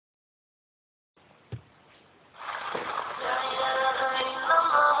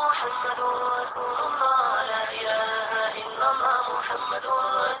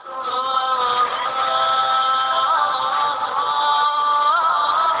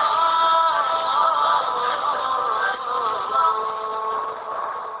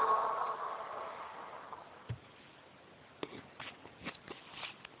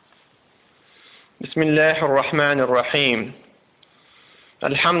بسم الله الرحمن الرحيم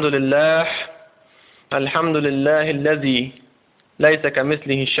الحمد لله الذي ليس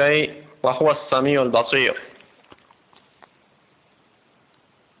كمثله شيء وهو السميع البصير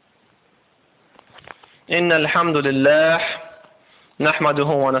إن الحمد لله نحمده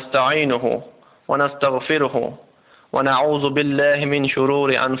ونستعينه ونستغفره ونعوذ بالله من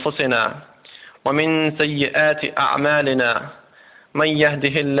شرور أنفسنا ومن سيئات أعمالنا من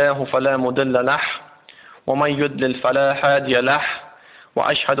يهده الله فلا مضل له ومن يضلل فلا هادي له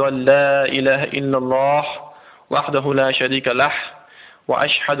وأشهد أن لا إله إلا الله وحده لا شريك له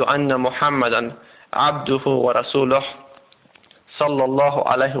وأشهد أن محمدا عبده ورسوله صلى الله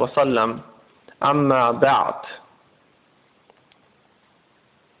عليه وسلم أما بعد.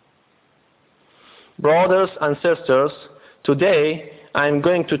 Brothers and sisters, today I am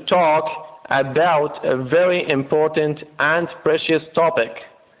going to talk about a very important and precious topic,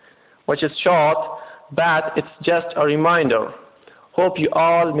 which is short, but it's just a reminder. Hope you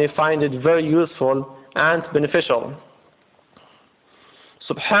all may find it very useful and beneficial.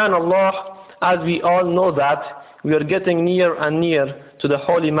 Subhanallah, as we all know that we are getting near and near to the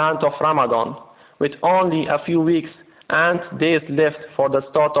holy month of Ramadan, with only a few weeks and days left for the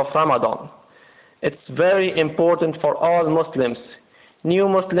start of Ramadan. It's very important for all Muslims, new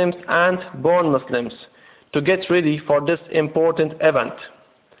Muslims and born Muslims, to get ready for this important event.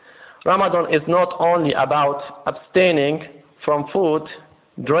 Ramadan is not only about abstaining from food,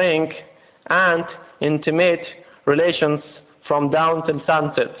 drink, and intimate relations from dawn till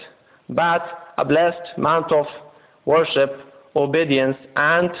sunset, but a blessed month of worship, obedience,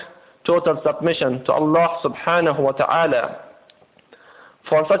 and total submission to Allah subhanahu wa ta'ala.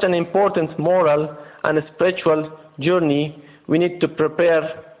 For such an important moral and spiritual journey, we need to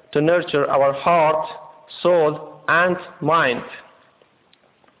prepare to nurture our heart, soul, and mind.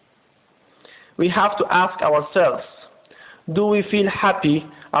 We have to ask ourselves, do we feel happy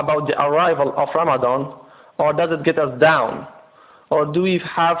about the arrival of Ramadan, or does it get us down? Or do we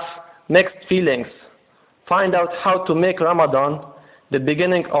have mixed feelings? Find out how to make Ramadan the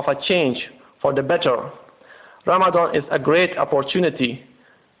beginning of a change for the better. Ramadan is a great opportunity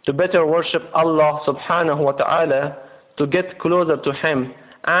to better worship Allah subhanahu wa ta'ala, to get closer to Him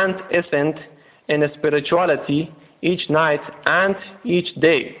and ascend in spirituality each night and each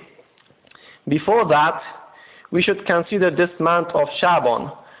day. Before that, we should consider this month of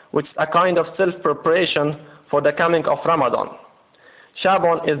Shaban, which is a kind of self-preparation for the coming of Ramadan.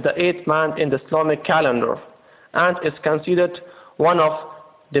 Shaban is the 8th month in the Islamic calendar and is considered one of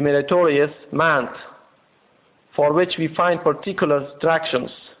the meritorious months, for which we find particular instructions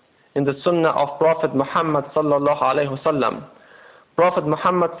in the Sunnah of Prophet Muhammad sallallahu alaihi wasallam. Prophet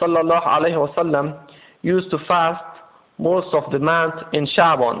Muhammad sallallahu alaihi wasallam used to fast most of the month in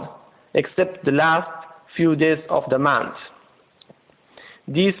Shaban, except the last few days of the month.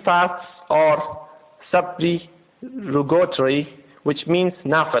 These fasts are supererogatory, which means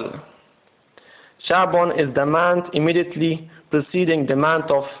nafil. Shaban is the month immediately preceding the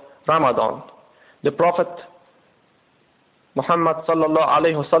month of Ramadan. The Prophet Muhammad sallallahu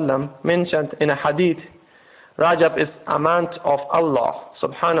alayhi wasallam mentioned in a hadith, Rajab is a month of Allah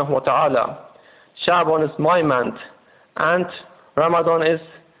subhanahu wa ta'ala. Shaban is my month, and Ramadan is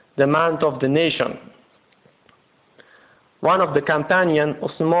the month of the nation. One of the companions,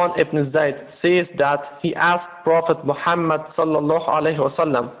 Usman ibn Zayd, says that he asked Prophet Muhammad sallallahu alayhi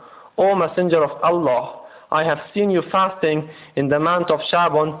wasallam, O Messenger of Allah, I have seen you fasting in the month of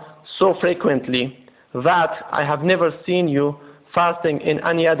Shaban so frequently that I have never seen you fasting in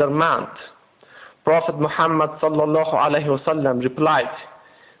any other month. Prophet Muhammad sallallahu alayhi wasallam replied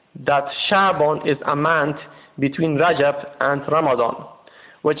that Shaban is a month between Rajab and Ramadan,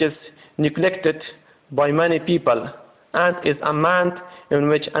 which is neglected by many people, and is a month in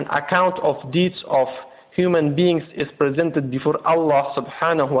which an account of deeds of human beings is presented before Allah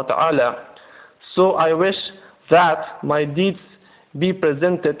subhanahu wa ta'ala. So I wish that my deeds be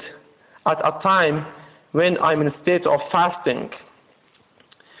presented at a time when I'm in a state of fasting.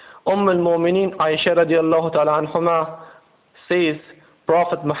 al-Mu'mineen Aisha radiallahu ta'ala anhuma says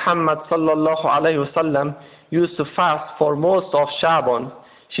Prophet Muhammad sallallahu alayhi wasallam used to fast for most of Shaban.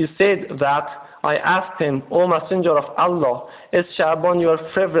 She said that I asked him, O Messenger of Allah, is Shaban your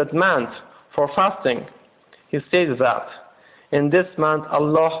favorite month for fasting? He said that in this month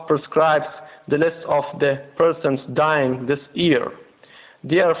Allah prescribes the list of the persons dying this year.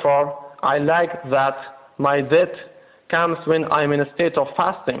 Therefore, I like that my death comes when I am in a state of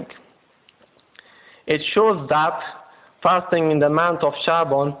fasting. It shows that fasting in the month of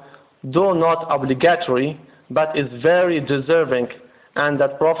Shaban, though not obligatory, but is very deserving and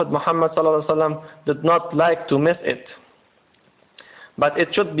that Prophet Muhammad ﷺ did not like to miss it. But it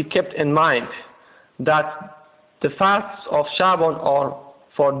should be kept in mind that the fasts of Shaban are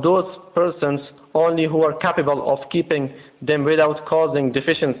for those persons only who are capable of keeping them without causing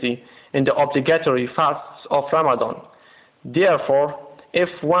deficiency in the obligatory fasts of Ramadan. Therefore, if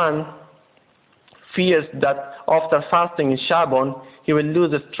one fears that after fasting in Shaban he will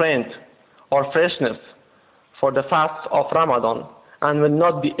lose strength or freshness for the fasts of Ramadan and will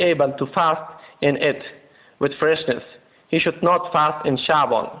not be able to fast in it with freshness, he should not fast in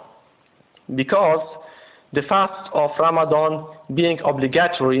Shaban, because the fasts of Ramadan being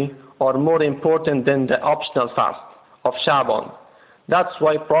obligatory are more important than the optional fast of Shaban. That's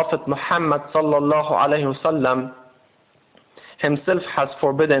why Prophet Muhammad sallallahu alaihi wasallam himself has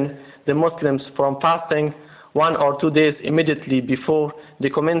forbidden the Muslims from fasting 1 or 2 days immediately before the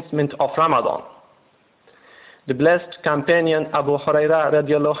commencement of Ramadan. The blessed companion Abu Hurairah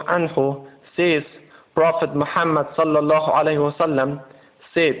radiallahu anhu says, Prophet Muhammad sallallahu alaihi wasallam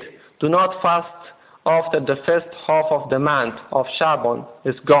said, "Do not fast after the first half of the month of Shaban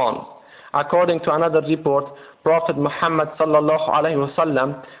is gone." According to another report, Prophet Muhammad sallallahu alaihi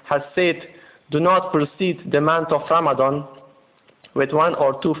wasallam has said, "Do not precede the month of Ramadan with 1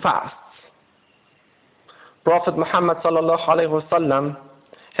 or 2 fasts." Prophet Muhammad sallallahu alaihi wasallam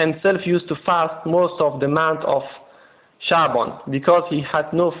himself used to fast most of the month of Shaban because he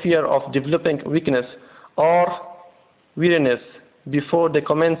had no fear of developing weakness or weariness before the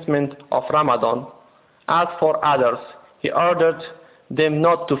commencement of Ramadan. As for others, he ordered them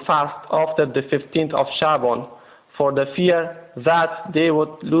not to fast after the 15th of Shaban for the fear that they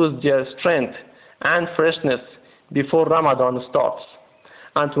would lose their strength and freshness before Ramadan starts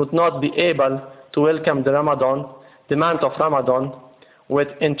and would not be able to welcome the month of Ramadan with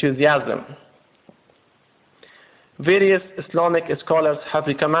enthusiasm. Various Islamic scholars have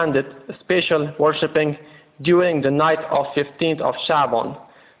recommended special worshipping during the night of 15th of Shaban.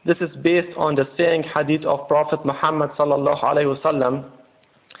 This is based on the saying hadith of Prophet Muhammad sallallahu alaihi wasallam,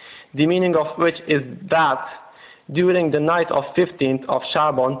 the meaning of which is that during the night of 15th of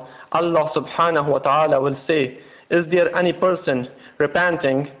Shaban, Allah subhanahu wa ta'ala will say, "Is there any person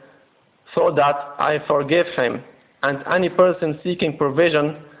repenting so that I forgive him, and any person seeking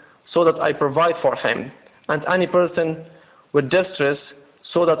provision so that I provide for him, and any person with distress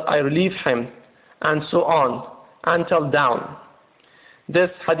so that I relieve him," and so on until dawn.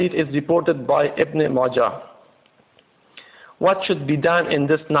 This hadith is reported by Ibn Majah. What should be done in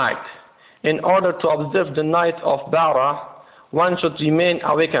this night? In order to observe the night of Bara, one should remain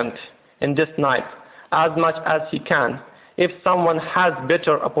awakened in this night as much as he can. If someone has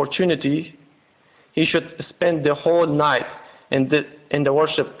better opportunity, he should spend the whole night in the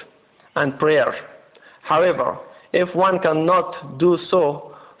worship and prayer. However, if one cannot do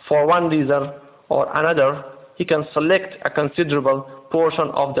so for one reason or another, he can select a considerable portion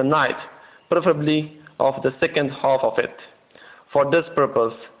of the night, preferably of the second half of it, for this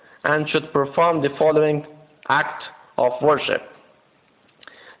purpose, and should perform the following act of worship.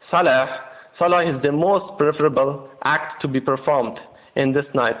 Salah is the most preferable act to be performed in this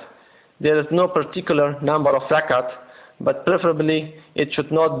night. There is no particular number of rakat, but preferably it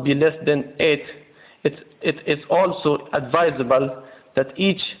should not be less than 8. It is also advisable that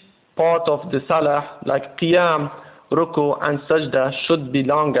each part of the salah, like qiyam, ruku, and sajda, should be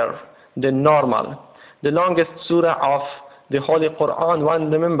longer than normal. The longest surah of the Holy Quran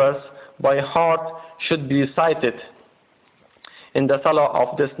one remembers by heart should be recited in the salah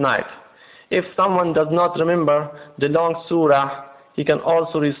of this night. If someone does not remember the long surah, he can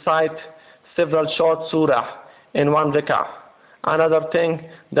also recite several short surah in one rak'ah. Another thing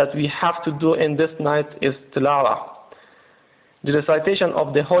that we have to do in this night is tilawah. The recitation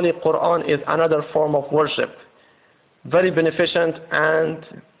of the Holy Quran is another form of worship, very beneficent, and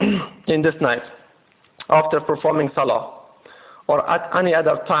in this night, after performing salah, or at any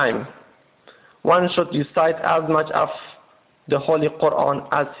other time, one should recite as much of the Holy Quran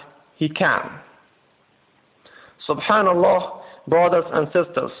as he can. Subhanallah, brothers and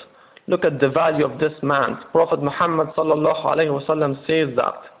sisters, look at the value of this month. Prophet Muhammad sallallahu alaihi wasallam says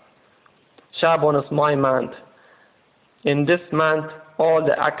that Shaban is my month. In this month, all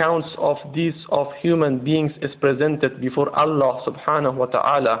the accounts of these of human beings is presented before Allah subhanahu wa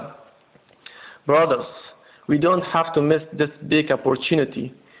ta'ala. Brothers, we don't have to miss this big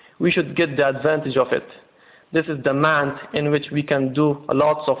opportunity. We should get the advantage of it. This is the month in which we can do a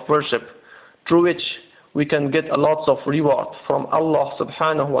lots of worship, through which we can get a lots of reward from Allah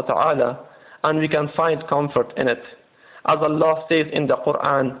subhanahu wa ta'ala, and we can find comfort in it. As Allah says in the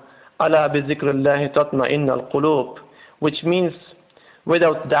Quran, "Ala bi zikrillahi tatma'inna al-qulub," which means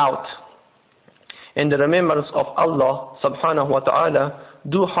without doubt. In the remembrance of Allah subhanahu wa ta'ala,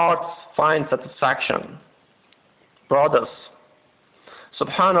 do hearts find satisfaction. Brothers,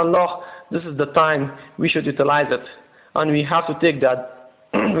 subhanallah, this is the time we should utilize it, and we have to take that,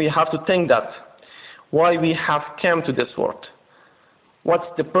 we have to think that, why we have come to this world. What's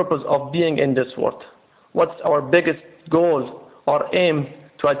the purpose of being in this world? What's our biggest goal or aim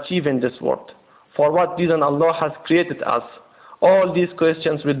to achieve in this world? For what reason Allah has created us? All these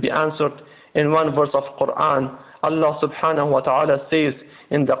questions will be answered in one verse of Quran. Allah subhanahu wa ta'ala says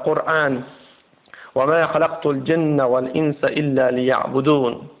in the Quran, وَمَا خَلَقْتُ الْجِنَّ وَالْإِنسَ إِلَّا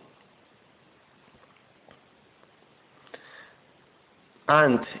لِيَعْبُدُونَ.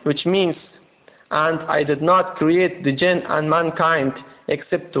 And, which means, and I did not create the jinn and mankind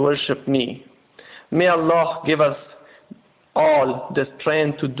except to worship me. May Allah give us all the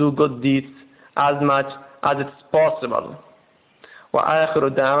strength to do good deeds as much as it's possible. وآخر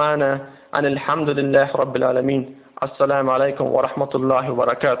دعوانا أن الحمد لله رب العالمين. السلام عليكم ورحمة الله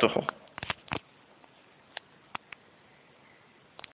وبركاته.